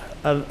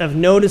of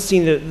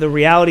noticing the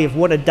reality of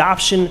what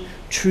adoption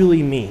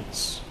truly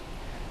means.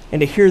 And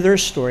to hear their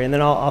story. And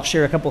then I'll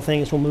share a couple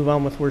things. We'll move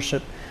on with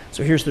worship.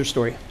 So here's their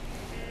story.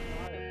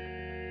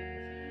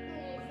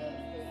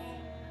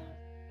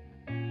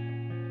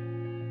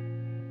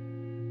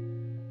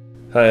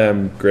 Hi,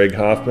 I'm Greg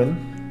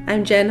Hoffman.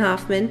 I'm Jen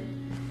Hoffman.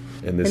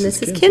 And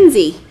this is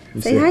Kinsey.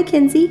 Say hi,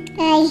 Kinsey.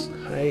 Hi.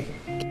 Hi.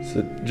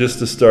 So just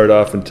to start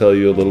off and tell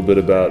you a little bit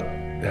about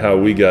how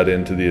we got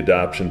into the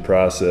adoption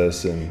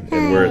process and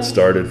where it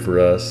started for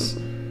us.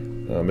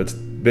 It's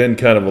been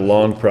kind of a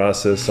long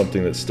process,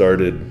 something that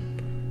started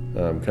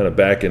kind of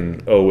back in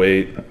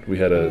 2008. We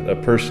had a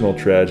personal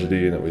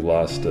tragedy in that we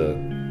lost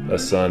a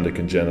son to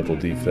congenital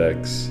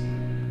defects.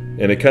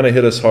 And it kind of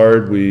hit us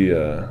hard. We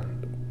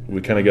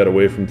kind of got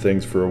away from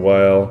things for a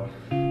while.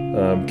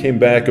 Came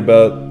back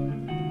about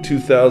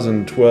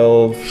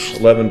 2012,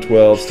 11,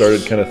 12,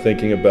 started kind of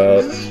thinking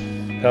about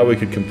how we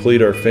could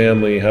complete our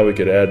family, how we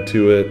could add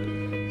to it,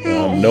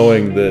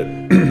 knowing that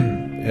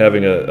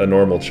having a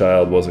normal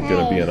child wasn't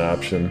going to be an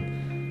option.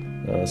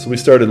 So we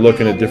started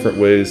looking at different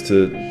ways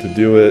to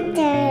do it,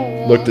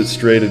 looked at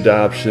straight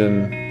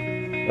adoption,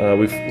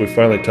 we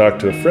finally talked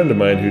to a friend of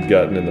mine who'd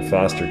gotten in the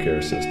foster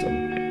care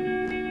system.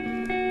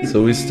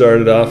 So we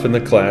started off in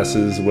the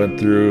classes, went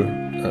through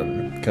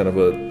kind of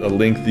a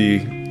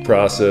lengthy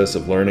process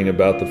of learning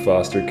about the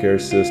foster care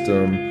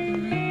system.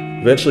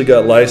 Eventually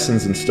got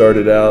licensed and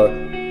started out.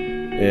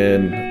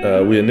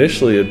 And we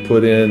initially had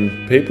put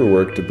in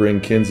paperwork to bring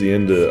Kinsey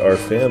into our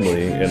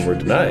family and were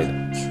denied.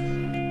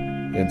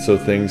 And so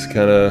things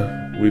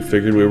we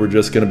figured we were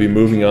just going to be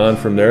moving on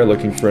from there,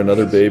 looking for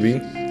another baby.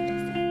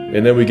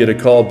 And then we get a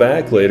call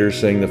back later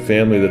saying the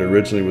family that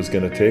originally was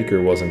going to take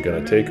her wasn't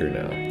going to take her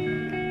now.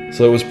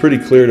 So it was pretty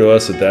clear to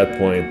us at that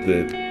point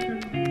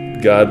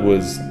that God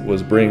was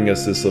bringing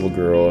us this little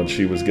girl and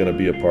she was going to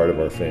be a part of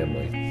our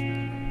family.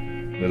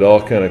 And it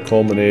all kind of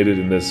culminated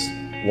in this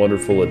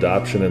wonderful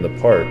adoption in the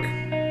park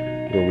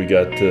where we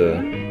got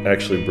to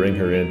actually bring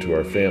her into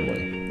our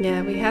family.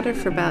 Yeah, we had her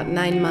for about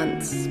 9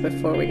 months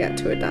before we got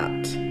to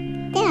adopt.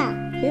 Yeah.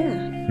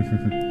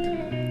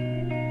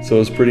 So it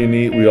was pretty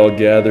neat. We all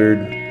gathered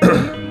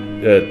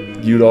at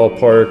Udall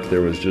Park.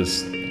 There was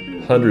just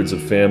hundreds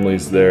of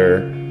families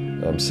there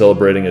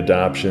celebrating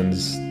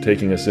adoptions,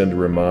 taking us into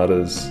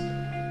ramadas.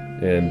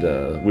 And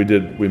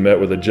we met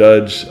with a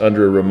judge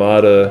under a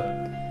ramada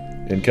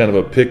in kind of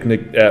a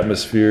picnic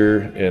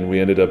atmosphere, and we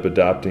ended up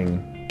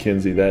adopting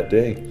Kinsey that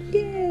day.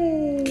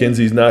 Yay!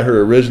 Kinsey's not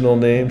her original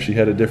name. She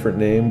had a different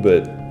name,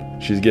 but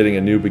she's getting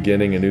a new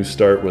beginning, a new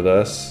start with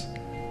us.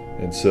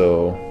 And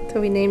so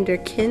we named her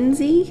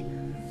Kinsey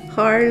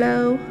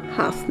Harlow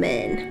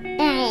Hoffman.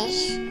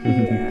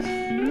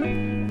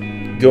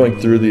 Going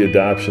through the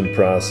adoption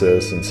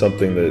process and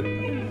something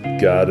that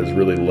God has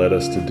really led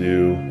us to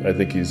do, I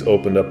think He's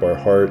opened up our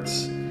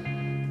hearts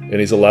and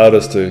He's allowed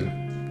us to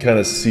kind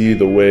of see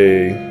the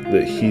way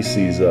that He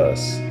sees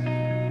us.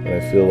 And I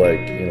feel like,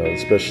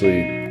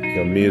 especially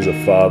me as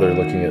a father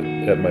looking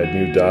at my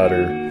new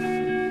daughter,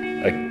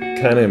 I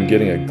kind of am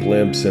getting a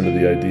glimpse into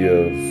the idea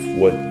of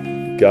what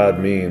God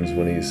means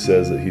when He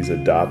says that He's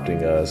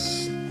adopting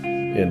us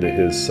into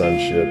His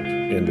sonship,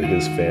 into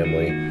His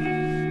family.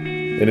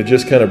 And it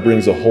just kind of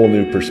brings a whole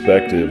new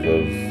perspective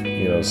of,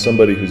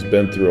 somebody who's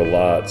been through a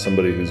lot,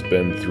 somebody who's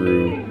been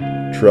through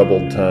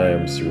troubled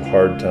times, through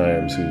hard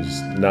times,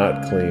 who's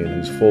not clean,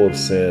 who's full of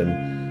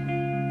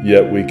sin,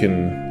 yet we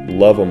can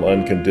love them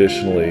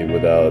unconditionally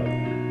without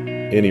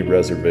any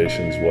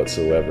reservations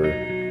whatsoever.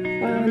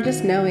 Well, and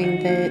just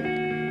knowing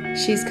that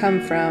she's come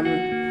from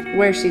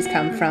where she's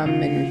come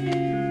from,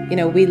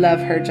 and, we love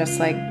her just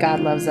like God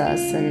loves us,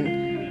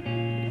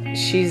 and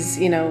she's,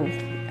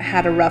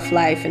 had a rough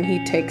life, and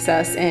He takes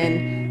us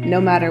in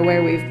no matter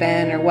where we've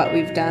been or what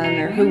we've done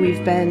or who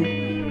we've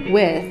been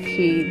with.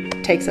 He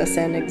takes us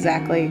in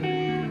exactly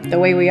the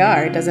way we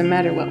are. It doesn't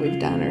matter what we've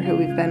done or who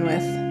we've been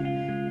with.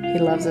 He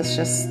loves us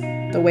just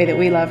the way that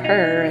we love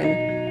her,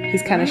 and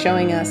He's kind of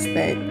showing us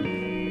that,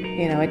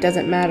 it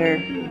doesn't matter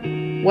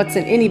what's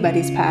in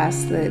anybody's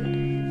past, that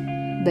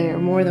they are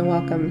more than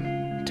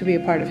welcome to be a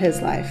part of His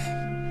life.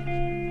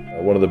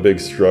 One of the big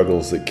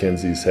struggles that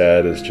Kinsey's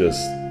had is just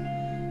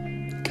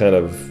kind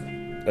of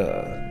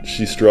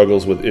she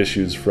struggles with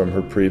issues from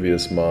her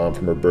previous mom,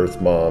 from her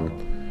birth mom,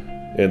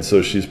 and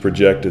so she's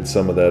projected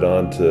some of that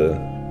onto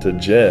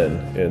Jen,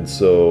 and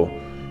so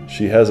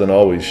she hasn't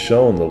always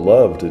shown the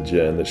love to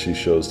Jen that she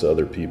shows to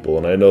other people.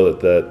 And I know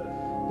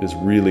that is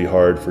really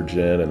hard for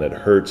Jen and that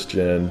hurts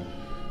Jen,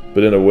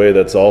 but in a way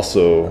that's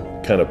also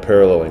kind of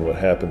paralleling what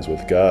happens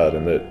with God,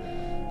 and that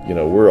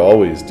we're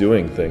always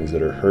doing things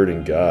that are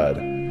hurting God,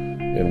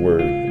 and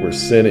we're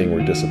sinning,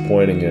 we're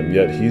disappointing Him,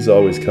 yet He's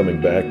always coming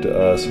back to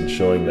us and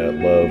showing that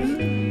love.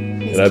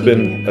 And I've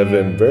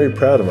been very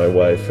proud of my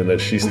wife, and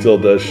that she still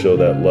does show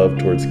that love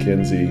towards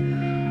Kinsey,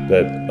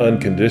 that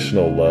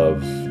unconditional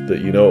love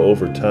that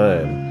over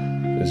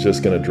time is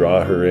just going to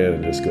draw her in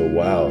and just go,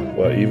 wow,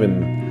 well,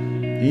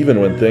 even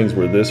when things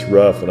were this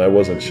rough and I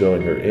wasn't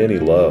showing her any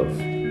love,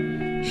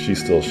 she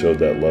still showed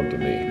that love to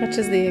me. Which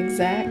is the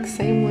exact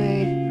same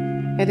way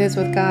it is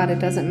with God. It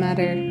doesn't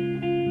matter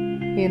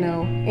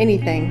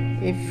anything.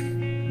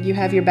 If you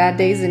have your bad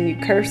days and you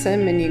curse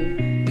Him and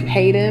you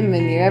hate Him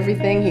and you're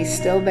everything, He's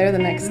still there the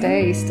next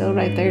day. He's still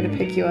right there to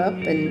pick you up,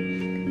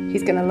 and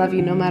He's going to love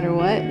you no matter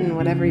what and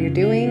whatever you're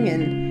doing.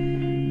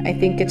 And I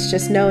think it's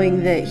just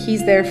knowing that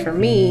He's there for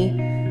me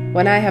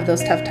when I have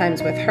those tough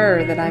times with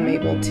her, that I'm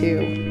able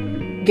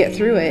to get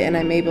through it, and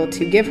I'm able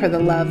to give her the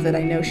love that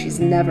I know she's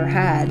never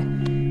had,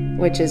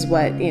 which is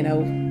what,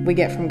 we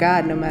get from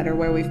God. No matter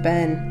where we've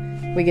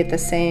been, we get the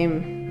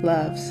same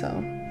love. So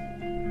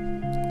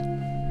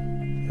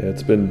yeah,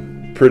 it's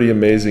been a pretty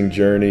amazing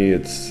journey.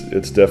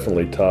 It's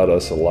definitely taught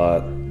us a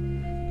lot.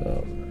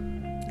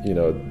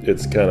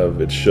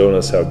 It's shown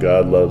us how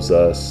God loves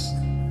us,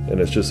 and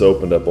it's just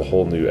opened up a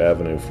whole new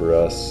avenue for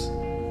us.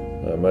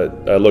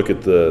 I look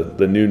at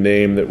the new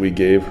name that we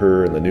gave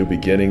her and the new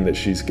beginning that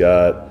she's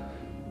got,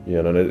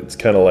 and it's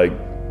kind of like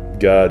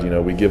God,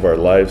 we give our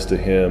lives to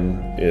Him,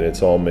 and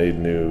it's all made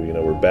new.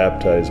 We're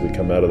baptized, we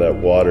come out of that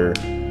water,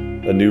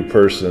 a new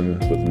person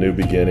with new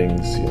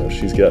beginnings.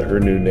 She's got her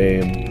new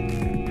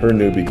name, her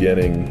new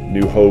beginning,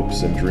 new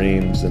hopes and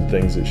dreams and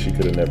things that she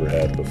could have never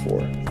had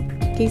before.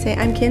 Can you say,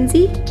 I'm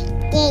Kinsey?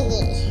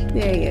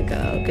 There you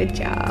go. Good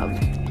job.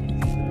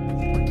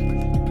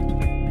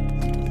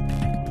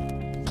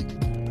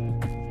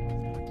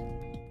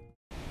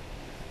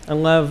 I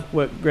love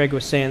what Greg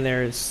was saying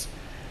there is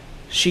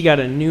she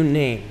got a new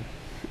name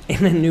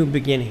and a new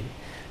beginning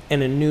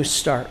and a new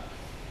start.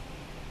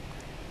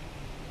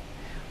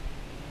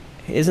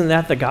 Isn't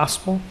that the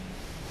gospel?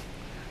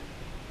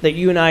 That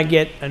you and I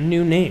get a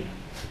new name.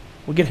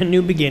 We get a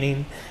new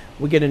beginning.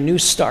 We get a new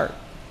start.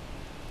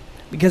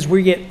 Because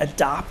we get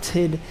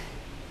adopted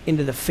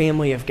into the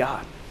family of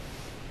God.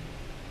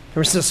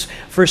 There was this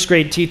first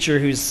grade teacher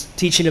who's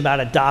teaching about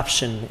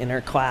adoption in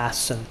her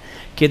class, and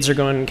kids are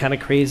going kind of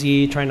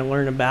crazy trying to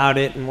learn about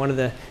it, and one of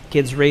the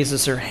kids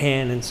raises her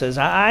hand and says,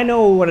 I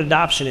know what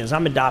adoption is.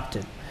 I'm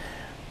adopted.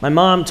 My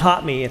mom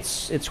taught me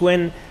it's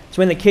when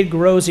the kid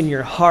grows in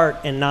your heart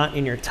and not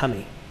in your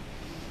tummy.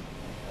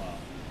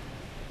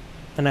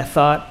 And I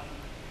thought,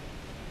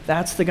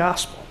 that's the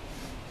gospel.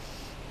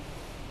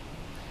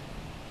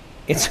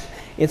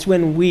 It's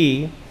when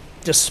we,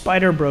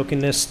 despite our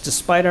brokenness,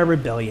 despite our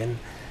rebellion,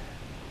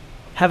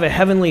 have a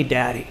heavenly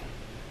daddy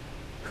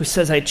who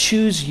says, I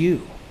choose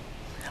you.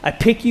 I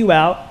pick you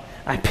out,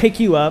 I pick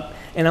you up,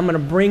 and I'm going to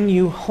bring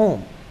you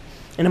home.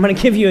 And I'm going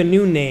to give you a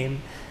new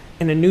name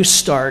and a new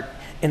start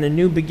and a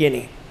new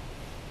beginning.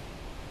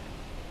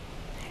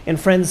 And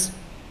friends,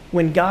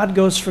 when God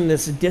goes from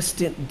this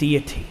distant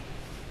deity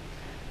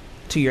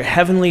to your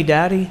heavenly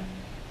daddy,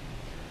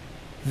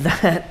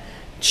 that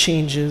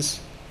changes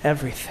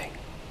everything.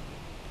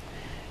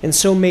 And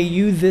so may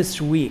you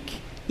this week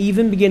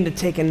even begin to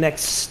take a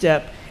next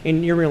step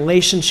in your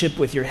relationship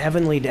with your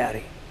heavenly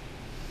daddy.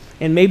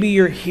 And maybe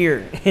you're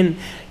here, and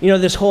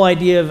this whole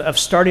idea of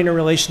starting a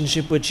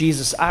relationship with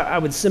Jesus, I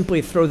would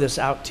simply throw this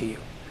out to you.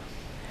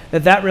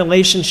 That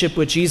relationship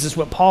with Jesus,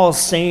 what Paul is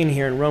saying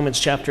here in Romans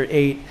chapter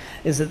 8,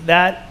 is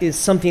that is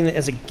something that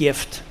is a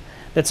gift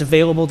that's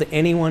available to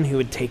anyone who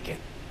would take it.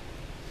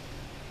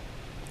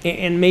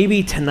 And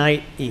maybe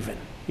tonight even,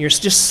 you're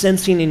just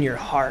sensing in your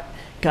heart,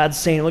 God's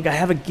saying, look, I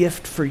have a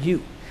gift for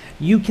you.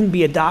 You can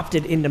be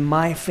adopted into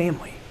my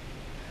family,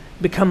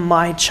 become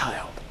my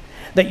child.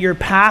 That your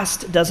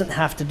past doesn't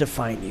have to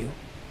define you.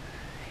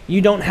 You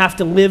don't have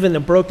to live in the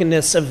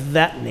brokenness of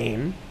that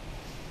name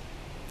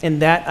and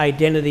that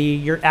identity.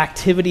 Your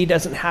activity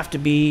doesn't have to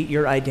be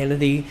your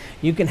identity.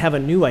 You can have a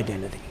new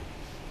identity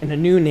and a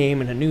new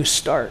name and a new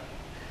start.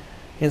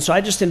 And so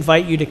I just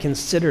invite you to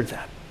consider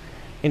that.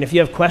 And if you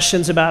have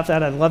questions about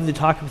that, I'd love to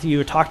talk with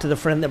you or talk to the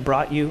friend that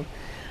brought you.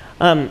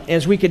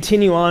 As we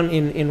continue on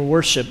in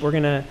worship, we're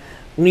going to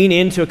lean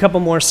into a couple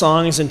more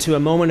songs, into a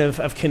moment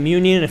of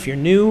communion. If you're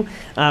new,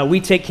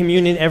 we take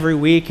communion every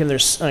week, and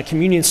there's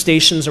communion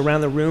stations around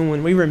the room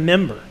when we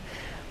remember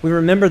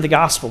the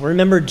gospel. We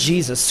remember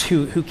Jesus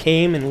who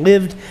came and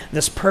lived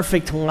this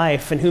perfect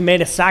life and who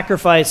made a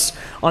sacrifice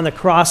on the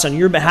cross on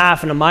your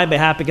behalf and on my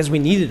behalf because we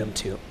needed him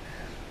to.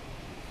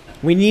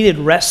 We needed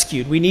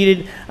rescued. We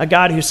needed a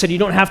God who said, you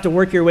don't have to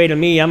work your way to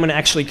me. I'm going to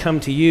actually come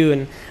to you,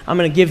 and I'm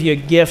going to give you a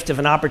gift of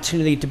an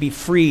opportunity to be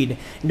freed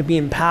and to be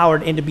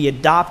empowered and to be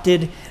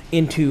adopted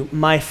into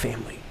my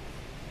family,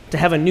 to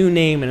have a new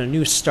name and a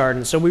new start.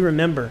 And so we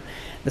remember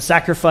the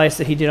sacrifice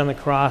that he did on the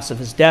cross, of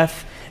his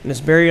death and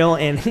his burial,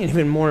 and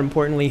even more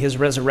importantly, his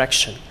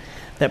resurrection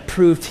that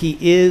proved he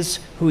is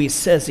who he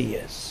says he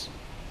is,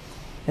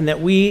 and that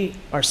we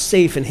are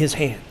safe in his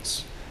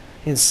hands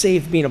and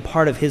safe being a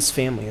part of his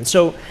family. And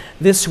so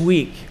this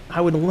week,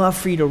 I would love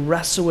for you to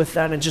wrestle with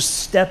that and just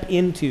step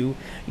into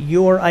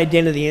your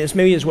identity. And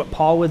maybe as what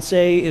Paul would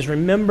say is,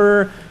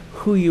 remember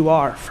who you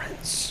are,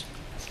 friends.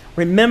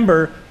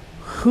 Remember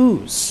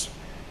whose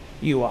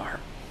you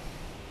are.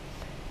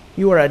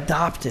 You are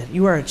adopted.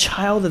 You are a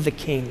child of the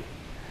King.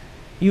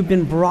 You've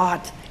been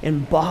brought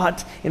and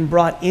bought and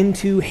brought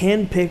into,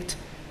 handpicked,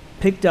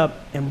 picked up,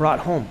 and brought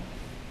home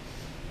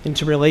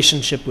into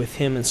relationship with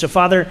him. And so,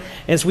 Father,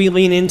 as we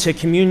lean into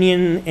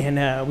communion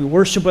and we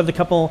worship with a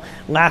couple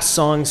last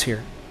songs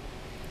here,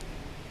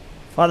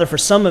 Father, for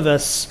some of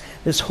us,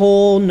 this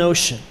whole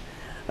notion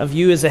of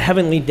you as a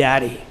heavenly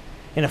daddy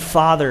and a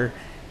father,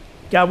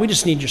 God, we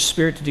just need your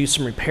Spirit to do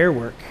some repair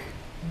work,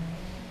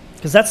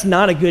 because that's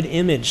not a good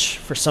image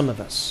for some of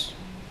us.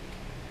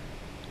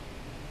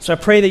 So I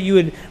pray that you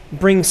would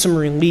bring some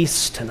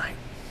release tonight.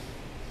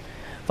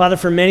 Father,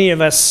 for many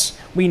of us,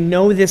 we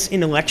know this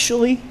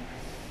intellectually,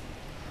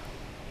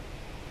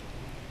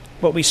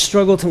 but we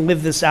struggle to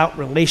live this out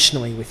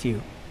relationally with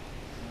you.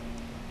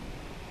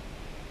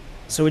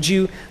 So would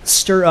you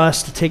stir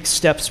us to take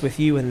steps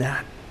with you in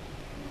that?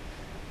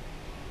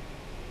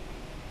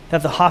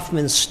 That the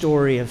Hoffman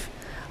story of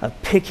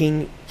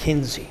picking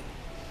Kinsey.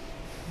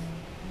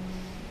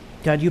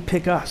 God, you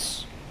pick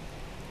us.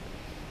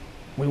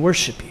 We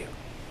worship you.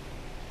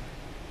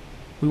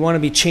 We want to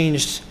be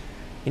changed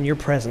in your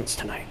presence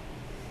tonight.